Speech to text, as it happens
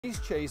These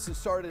chases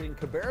started in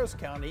Cabarrus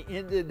County,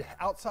 ended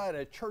outside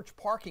a church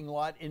parking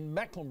lot in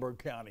Mecklenburg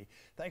County.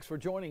 Thanks for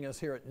joining us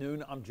here at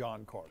noon. I'm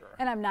John Carter.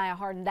 And I'm Nia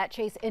Harden. That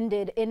chase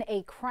ended in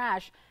a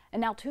crash,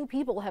 and now 2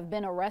 people have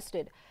been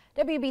arrested.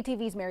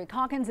 WBTV's Mary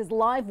Calkins is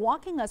live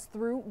walking us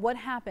through what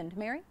happened.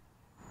 Mary?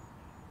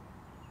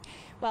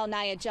 Well,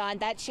 Nia, John,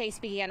 that chase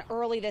began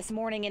early this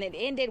morning and it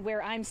ended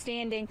where I'm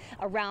standing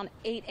around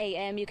 8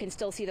 a.m. You can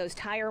still see those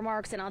tire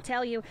marks. And I'll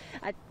tell you,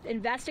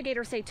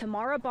 investigators say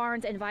Tamara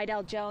Barnes and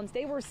Vidal Jones,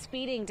 they were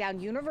speeding down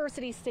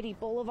University City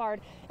Boulevard.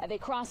 They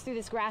crossed through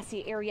this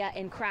grassy area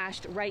and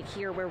crashed right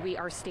here where we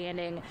are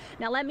standing.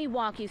 Now, let me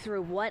walk you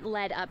through what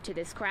led up to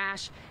this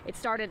crash. It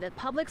started at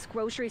Publix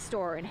grocery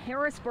store in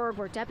Harrisburg,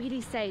 where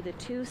deputies say the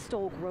 2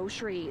 stole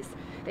groceries.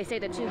 They say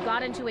the 2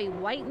 got into a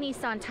white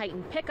Nissan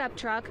Titan pickup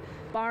truck,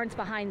 Barnes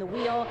behind the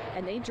wheel,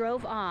 and they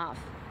drove off.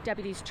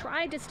 Deputies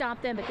tried to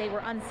stop them, but they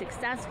were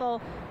unsuccessful.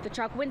 The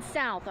truck went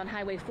south on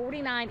Highway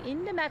 49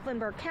 into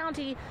Mecklenburg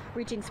County,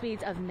 reaching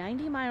speeds of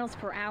 90 miles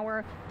per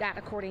hour, that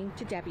according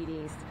to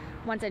deputies.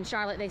 Once in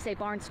Charlotte, they say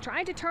Barnes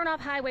tried to turn off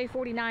Highway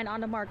 49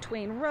 onto Mark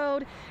Twain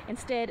Road.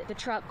 Instead, the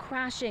truck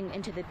crashing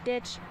into the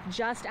ditch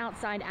just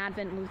outside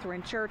Advent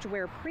Lutheran Church,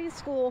 where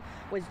preschool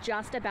was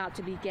just about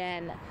to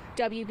begin.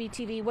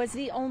 WBTV was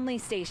the only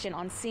station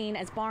on scene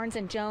as Barnes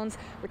and Jones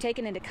were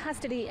taken into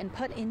custody and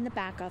put in the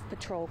back of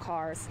patrol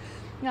cars.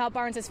 Now,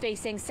 Barnes is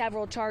facing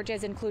several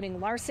charges,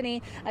 including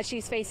larceny.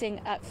 She's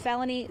facing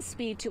felony,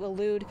 speed to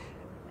elude,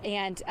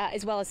 and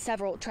as well as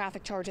several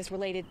traffic charges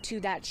related to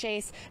that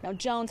chase. Now,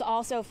 Jones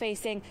also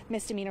facing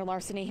misdemeanor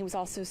larceny. He was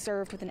also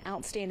served with an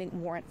outstanding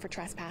warrant for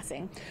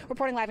trespassing.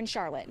 Reporting live in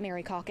Charlotte,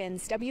 Mary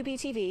Calkins,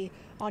 WBTV,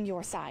 on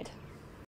your side.